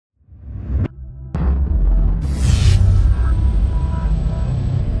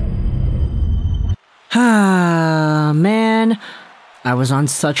Man, I was on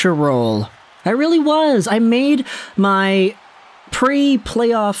such a roll. I really was. I made my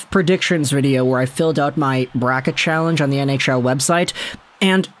pre-playoff predictions video where I filled out my bracket challenge on the NHL website,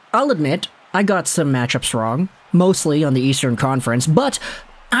 and I'll admit, I got some matchups wrong, mostly on the Eastern Conference, but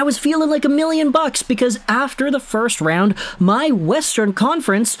I was feeling like $1,000,000 because after the first round, my Western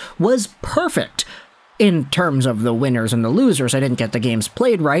Conference was perfect. In terms of the winners and the losers, I didn't get the games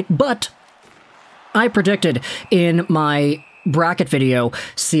played right, but I predicted in my bracket video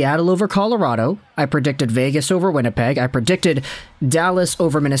Seattle over Colorado, I predicted Vegas over Winnipeg, I predicted Dallas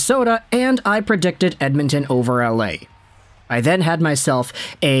over Minnesota, and I predicted Edmonton over LA. I then had myself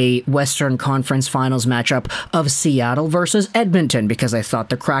a Western Conference Finals matchup of Seattle versus Edmonton because I thought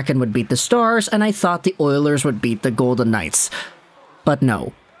the Kraken would beat the Stars and I thought the Oilers would beat the Golden Knights. But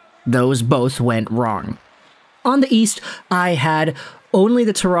no, those both went wrong. On the East, I had only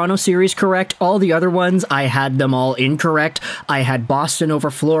the Toronto series correct. All the other ones, I had them all incorrect. I had Boston over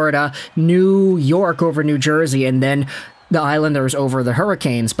Florida, New York over New Jersey, and then the Islanders over the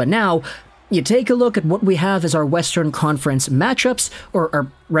Hurricanes. But now, you take a look at what we have as our Western Conference matchups, or our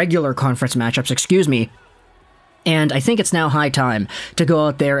regular conference matchups, excuse me, and I think it's now high time to go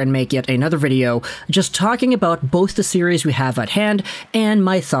out there and make yet another video just talking about both the series we have at hand and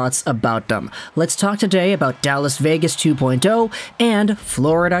my thoughts about them. Let's talk today about Dallas-Vegas 2.0 and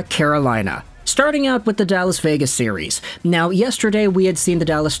Florida-Carolina. Starting out with the Dallas-Vegas series. Now, yesterday we had seen the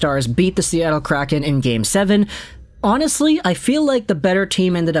Dallas Stars beat the Seattle Kraken in Game 7. Honestly, I feel like the better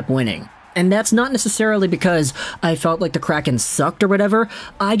team ended up winning. And that's not necessarily because I felt like the Kraken sucked or whatever,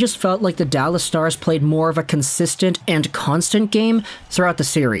 I just felt like the Dallas Stars played more of a consistent and constant game throughout the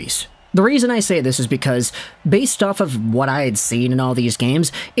series. The reason I say this is because, based off of what I had seen in all these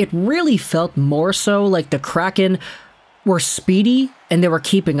games, it really felt more so like the Kraken were speedy and they were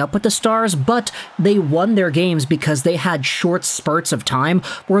keeping up with the Stars, but they won their games because they had short spurts of time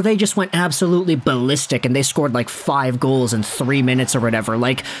where they just went absolutely ballistic and they scored like 5 goals in 3 minutes or whatever.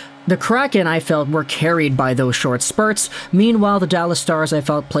 Like, the Kraken, I felt, were carried by those short spurts. Meanwhile, the Dallas Stars, I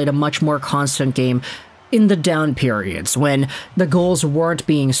felt, played a much more constant game in the down periods, when the goals weren't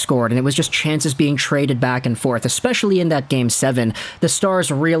being scored and it was just chances being traded back and forth. Especially in that Game 7, the Stars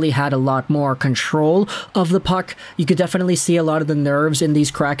really had a lot more control of the puck. You could definitely see a lot of the nerves in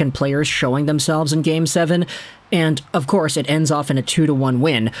these Kraken players showing themselves in Game 7. And, of course, it ends off in a 2-1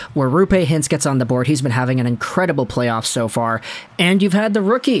 win, where Roope Hintz gets on the board. He's been having an incredible playoff so far. And you've had the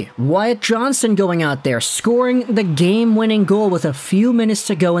rookie, Wyatt Johnston, going out there, scoring the game-winning goal with a few minutes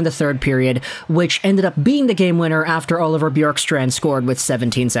to go in the third period, which ended up being the game winner after Oliver Bjorkstrand scored with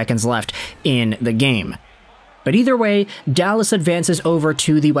 17 seconds left in the game. But either way, Dallas advances over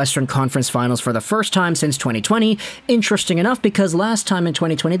to the Western Conference Finals for the first time since 2020. Interesting enough, because last time in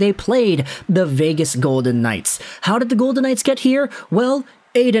 2020 they played the Vegas Golden Knights. How did the Golden Knights get here? Well,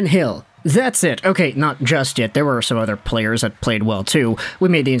 Adin Hill. That's it. Okay, not just it. There were some other players that played well too. We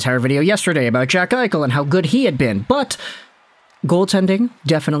made the entire video yesterday about Jack Eichel and how good he had been, but goaltending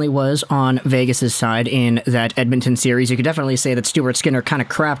definitely was on Vegas' side in that Edmonton series. You could definitely say that Stuart Skinner kind of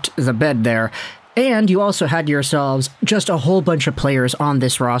crapped the bed there. And you also had yourselves just a whole bunch of players on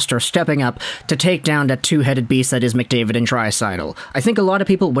this roster stepping up to take down that two-headed beast that is McDavid and Draisaitl. I think a lot of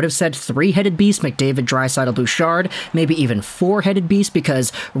people would have said three-headed beast, McDavid, Draisaitl, Bouchard, maybe even four-headed beast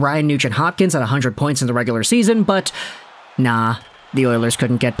because Ryan Nugent-Hopkins had 100 points in the regular season, but nah, the Oilers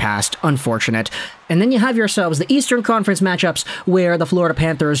couldn't get past. Unfortunate. And then you have yourselves the Eastern Conference matchups where the Florida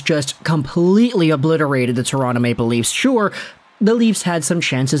Panthers just completely obliterated the Toronto Maple Leafs. Sure, the Leafs had some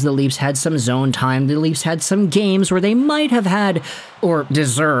chances, the Leafs had some zone time, the Leafs had some games where they might have had, or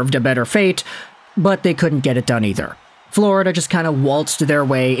deserved, a better fate, but they couldn't get it done either. Florida just kind of waltzed their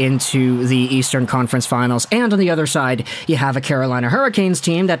way into the Eastern Conference Finals, and on the other side, you have a Carolina Hurricanes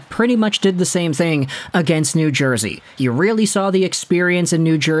team that pretty much did the same thing against New Jersey. You really saw the experience in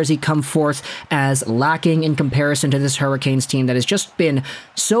New Jersey come forth as lacking in comparison to this Hurricanes team that has just been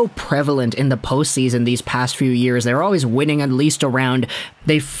so prevalent in the postseason these past few years. They're always winning at least a round.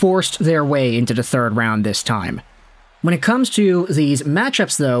 They forced their way into the third round this time. When it comes to these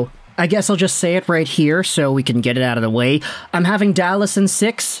matchups, though, I guess I'll just say it right here so we can get it out of the way. I'm having Dallas in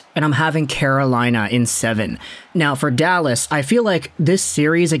 6, and I'm having Carolina in 7. Now, for Dallas, I feel like this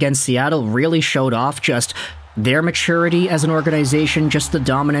series against Seattle really showed off just their maturity as an organization, just the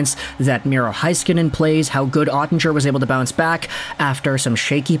dominance that Miro Heiskanen plays, how good Ottinger was able to bounce back after some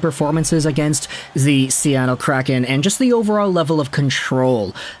shaky performances against the Seattle Kraken, and just the overall level of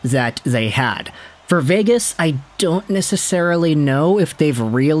control that they had. For Vegas, I don't necessarily know if they've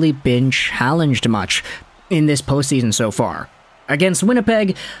really been challenged much in this postseason so far. Against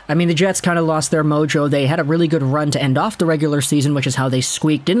Winnipeg, I mean, the Jets kind of lost their mojo. They had a really good run to end off the regular season, which is how they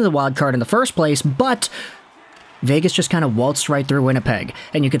squeaked into the wild card in the first place, but Vegas just kind of waltzed right through Winnipeg.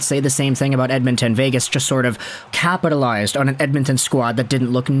 And you could say the same thing about Edmonton. Vegas just sort of capitalized on an Edmonton squad that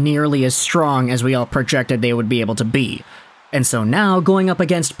didn't look nearly as strong as we all projected they would be able to be. And so now, going up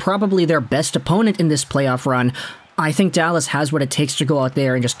against probably their best opponent in this playoff run, I think Dallas has what it takes to go out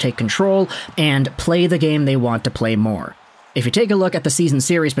there and just take control and play the game they want to play more. If you take a look at the season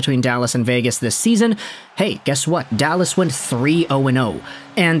series between Dallas and Vegas this season, hey, guess what? Dallas went 3-0-0.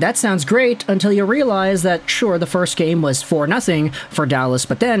 And that sounds great until you realize that, sure, the first game was 4-0 for Dallas,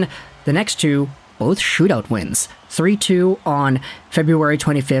 but then the next two, both shootout wins. 3-2 on February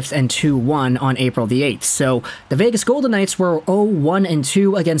 25th and 2-1 on April the 8th. So the Vegas Golden Knights were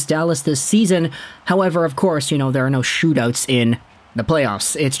 0-1-2 against Dallas this season. However, of course, you know, there are no shootouts in the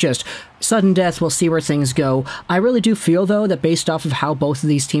playoffs. It's just sudden death. We'll see where things go. I really do feel, though, that based off of how both of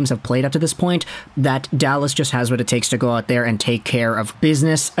these teams have played up to this point, that Dallas just has what it takes to go out there and take care of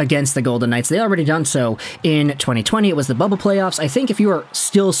business against the Golden Knights. They already done so in 2020. It was the bubble playoffs. I think if you were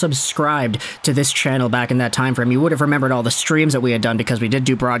still subscribed to this channel back in that time frame, you would have remembered all the streams that we had done because we did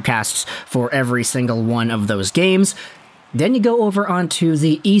do broadcasts for every single one of those games. Then you go over onto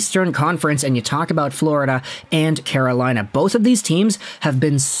the Eastern Conference and you talk about Florida and Carolina. Both of these teams have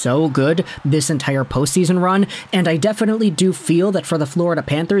been so good this entire postseason run, and I definitely do feel that for the Florida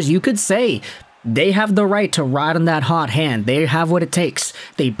Panthers, you could say they have the right to ride on that hot hand. They have what it takes.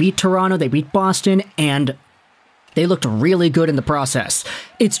 They beat Toronto, they beat Boston, and they looked really good in the process.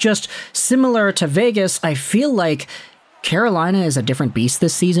 It's just similar to Vegas. I feel like Carolina is a different beast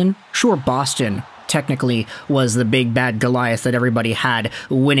this season. Sure, Boston technically was the big bad Goliath that everybody had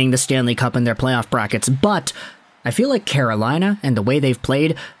winning the Stanley Cup in their playoff brackets, but I feel like Carolina and the way they've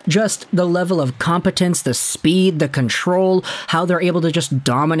played, just the level of competence, the speed, the control, how they're able to just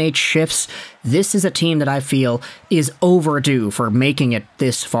dominate shifts, this is a team that I feel is overdue for making it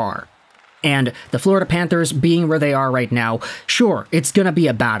this far. And the Florida Panthers being where they are right now, sure, it's going to be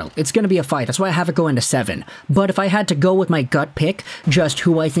a battle. It's going to be a fight. That's why I have it going to 7. But if I had to go with my gut pick, just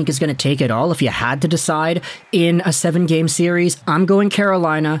who I think is going to take it all, if you had to decide in a 7-game series, I'm going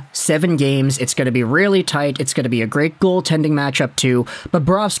Carolina, 7 games. It's going to be really tight. It's going to be a great goaltending matchup too.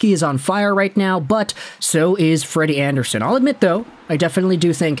 Bobrovsky is on fire right now, but so is Freddie Anderson. I'll admit though, I definitely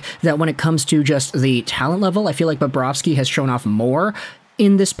do think that when it comes to just the talent level, I feel like Bobrovsky has shown off more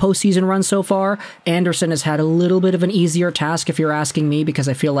in this postseason run so far. Anderson has had a little bit of an easier task, if you're asking me, because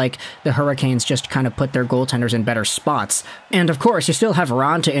I feel like the Hurricanes just kind of put their goaltenders in better spots. And of course, you still have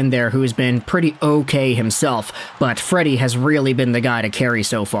Ranta in there, who's been pretty okay himself, but Freddie has really been the guy to carry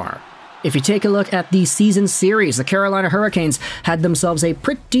so far. If you take a look at the season series, the Carolina Hurricanes had themselves a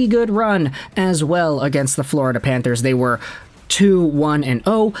pretty good run as well against the Florida Panthers. They were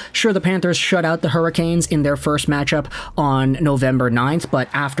 2-1-0. Sure, the Panthers shut out the Hurricanes in their first matchup on November 9th, but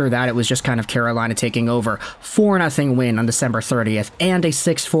after that, it was just kind of Carolina taking over. 4-0 win on December 30th, and a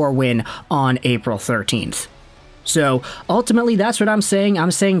 6-4 win on April 13th. So, ultimately, that's what I'm saying.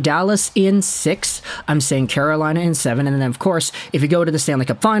 I'm saying Dallas in 6. I'm saying Carolina in 7. And then, of course, if you go to the Stanley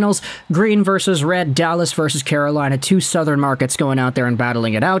Cup Finals, green versus red, Dallas versus Carolina, 2 southern markets going out there and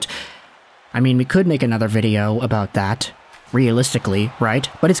battling it out. I mean, we could make another video about that, realistically, right?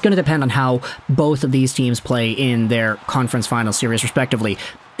 But it's going to depend on how both of these teams play in their conference final series, respectively.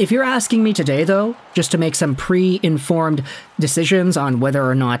 If you're asking me today, though, just to make some pre-informed decisions on whether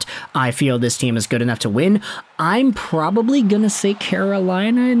or not I feel this team is good enough to win, I'm probably going to say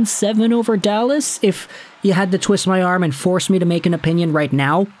Carolina in 7 over Dallas. If you had to twist my arm and force me to make an opinion right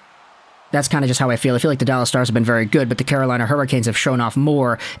now, that's kind of just how I feel. I feel like the Dallas Stars have been very good, but the Carolina Hurricanes have shown off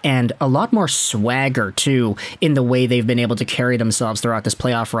more, and a lot more swagger, too, in the way they've been able to carry themselves throughout this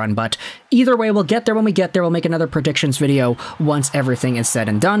playoff run. But either way, we'll get there when we get there. We'll make another predictions video once everything is said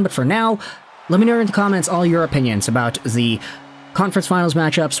and done. But for now, let me know in the comments all your opinions about the conference finals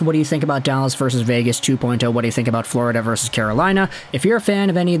matchups. What do you think about Dallas versus Vegas 2.0? What do you think about Florida versus Carolina? If you're a fan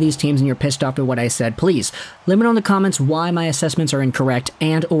of any of these teams and you're pissed off at what I said, please let me know in the comments why my assessments are incorrect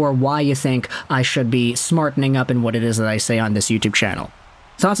and or why you think I should be smartening up in what it is that I say on this YouTube channel.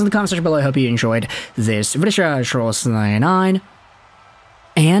 Thoughts in the comment section below. I hope you enjoyed this video. Juraj,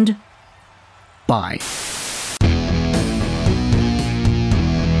 and bye.